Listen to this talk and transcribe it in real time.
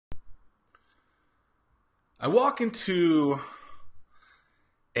I walk into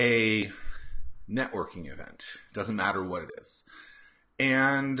a networking event, doesn't matter what it is,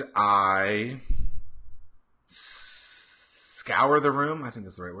 and I scour the room. I think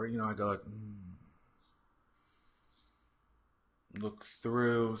that's the right word. I go like, look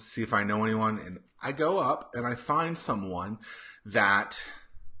through, see if I know anyone, and I go up and I find someone that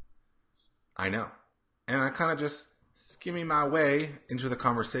I know. And I kind of just skimming my way into the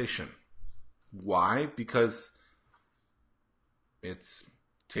conversation. Why? Because it's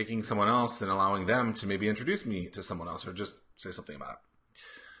taking someone else and allowing them to maybe introduce me to someone else or just say something about it.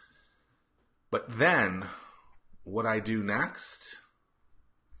 But then what I do next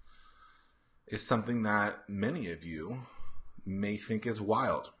is something that many of you may think is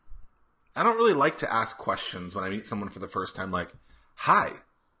wild. I don't really like to ask questions when I meet someone for the first time like, hi,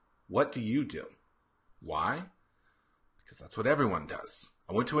 what do you do? Why? Because that's what everyone does.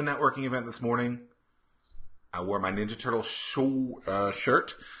 I went to a networking event this morning. I wore my Ninja Turtle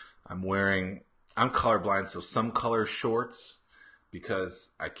shirt. I'm colorblind, so some color shorts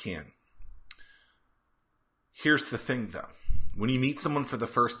because I can. Here's the thing though. When you meet someone for the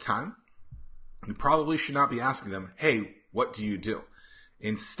first time, you probably should not be asking them, hey, what do you do?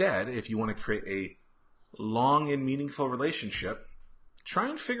 Instead, if you want to create a long and meaningful relationship, try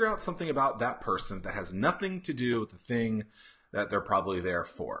and figure out something about that person that has nothing to do with the thing that they're probably there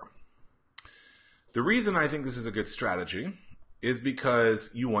for. The reason I think this is a good strategy is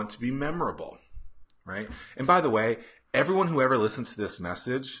because you want to be memorable, right? And by the way, everyone who ever listens to this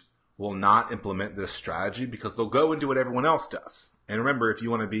message will not implement this strategy because they'll go and do what everyone else does. And remember, if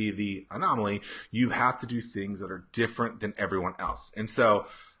you want to be the anomaly, you have to do things that are different than everyone else. And so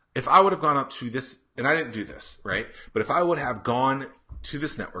if I would have gone up to this, and I didn't do this, right? But if I would have gone to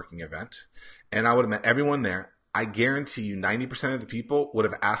this networking event and I would have met everyone there, I guarantee you 90% of the people would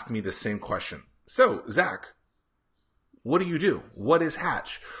have asked me the same question. So, Zack, what do you do? What is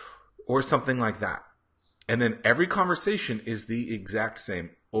Hatch? Or something like that. And then every conversation is the exact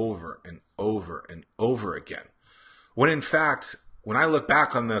same over and over and over again. When in fact, when I look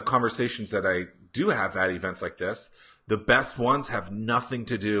back on the conversations that I do have at events like this, the best ones have nothing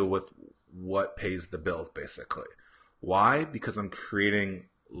to do with what pays the bills, basically. Why? Because I'm creating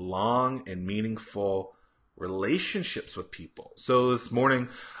long and meaningful relationships with people. So this morning,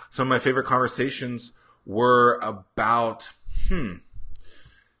 some of my favorite conversations were about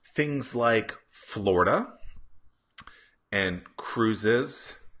things like Florida and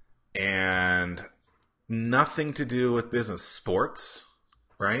cruises and nothing to do with business. Sports,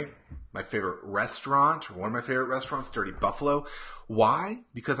 right? My favorite restaurant, or one of my favorite restaurants, Dirty Buffalo. Why?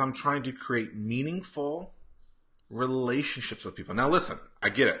 Because I'm trying to create meaningful relationships with people. Now listen, I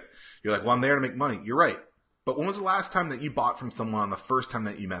get it. You're like, well, I'm there to make money. You're right. But when was the last time that you bought from someone the first time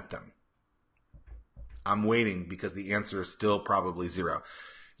that you met them? I'm waiting because the answer is still probably zero.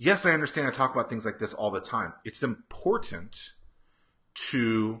 Yes, I understand I talk about things like this all the time. It's important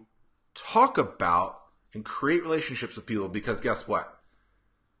to talk about and create relationships with people because guess what?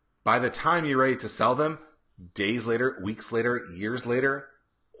 By the time you're ready to sell them, days later, weeks later, years later,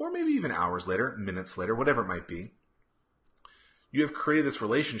 or maybe even hours later, minutes later, whatever it might be, you have created this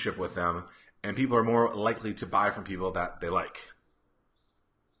relationship with them and people are more likely to buy from people that they like.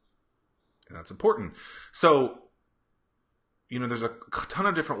 And that's important. So, there's a ton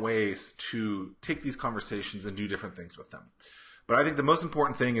of different ways to take these conversations and do different things with them. But I think the most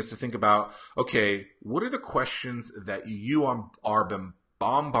important thing is to think about, okay, what are the questions that you are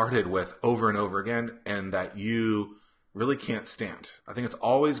bombarded with over and over again and that you really can't stand? I think it's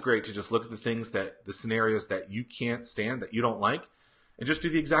always great to just look at the scenarios that you can't stand, that you don't like, and just do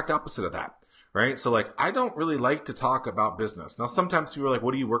the exact opposite of that, right? So like, I don't really like to talk about business. Now, sometimes people are like,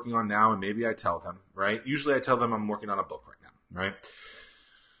 what are you working on now? And maybe I tell them, right? Usually I tell them I'm working on a book right now, right?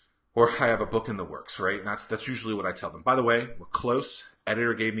 Or I have a book in the works, right? And that's usually what I tell them. By the way, we're close.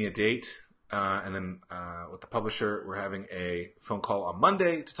 Editor gave me a date. And then with the publisher, we're having a phone call on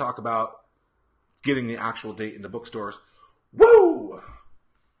Monday to talk about getting the actual date into bookstores. Woo!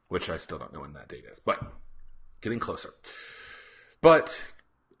 Which I still don't know when that date is, but getting closer. But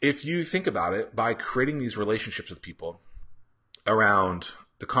if you think about it, by creating these relationships with people around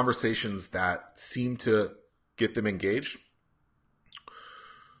the conversations that seem to get them engaged,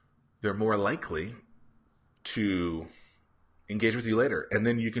 they're more likely to engage with you later. And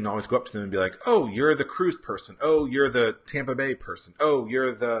then you can always go up to them and be like, oh, you're the cruise person. Oh, you're the Tampa Bay person. Oh,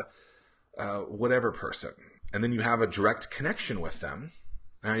 you're the whatever person. And then you have a direct connection with them.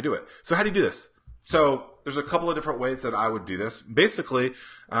 And you do it. So how do you do this? So there's a couple of different ways that I would do this. Basically,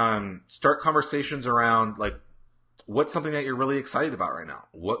 start conversations around, like, what's something that you're really excited about right now?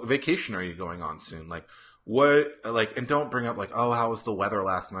 What vacation are you going on soon? Like, and don't bring up like, oh, how was the weather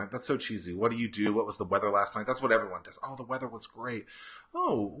last night? That's so cheesy. What do you do? What was the weather last night? That's what everyone does. Oh, the weather was great.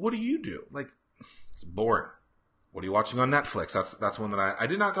 Oh, what do you do? Like, it's boring. What are you watching on Netflix? That's one that I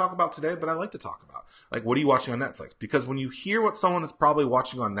did not talk about today, but I like to talk about. Like, what are you watching on Netflix? Because when you hear what someone is probably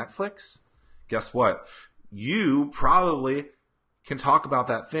watching on Netflix, guess what? You probably can talk about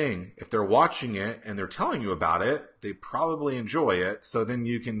that thing. If they're watching it and they're telling you about it, they probably enjoy it. So then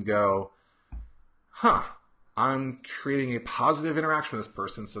you can go, I'm creating a positive interaction with this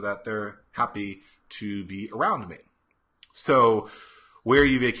person so that they're happy to be around me. So where are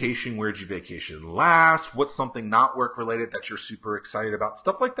you vacationing? Where did you vacation last? What's something not work related that you're super excited about?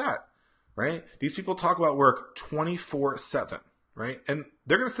 Stuff like that, right? These people talk about work 24/7. Right? And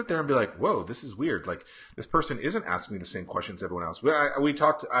they're going to sit there and be like, whoa, this is weird. Like, this person isn't asking me the same questions everyone else. I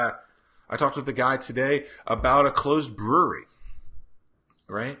talked with the guy today about a closed brewery,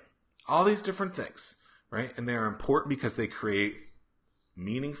 right? All these different things, right? And they're important because they create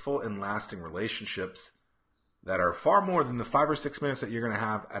meaningful and lasting relationships that are far more than the 5 or 6 minutes that you're going to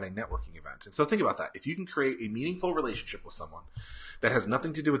have at a networking event. And so think about that. If you can create a meaningful relationship with someone that has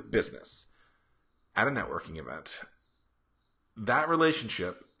nothing to do with business at a networking event, that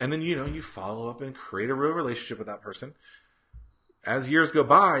relationship, and then, you follow up and create a real relationship with that person. As years go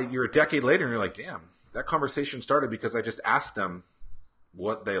by, you're a decade later and you're like, damn, that conversation started because I just asked them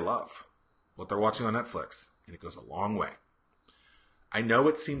what they love, what they're watching on Netflix. And it goes a long way. I know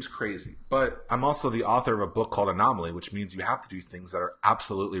it seems crazy, but I'm also the author of a book called Anomaly, which means you have to do things that are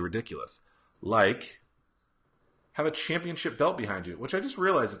absolutely ridiculous. Like have a championship belt behind you, which I just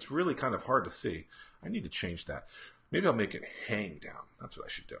realized it's really kind of hard to see. I need to change that. Maybe I'll make it hang down. That's what I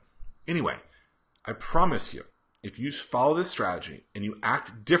should do. Anyway, I promise you, if you follow this strategy and you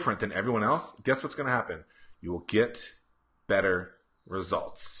act different than everyone else, guess what's going to happen? You will get better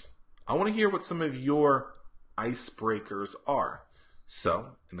results. I want to hear what some of your icebreakers are.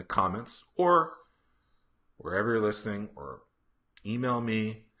 So, in the comments or wherever you're listening, or email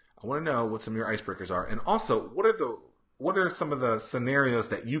me, I want to know what some of your icebreakers are. And also, what are some of the scenarios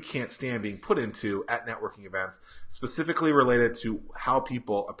that you can't stand being put into at networking events, specifically related to how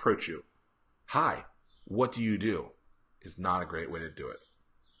people approach you? Hi, what do you do? Is not a great way to do it.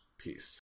 Peace.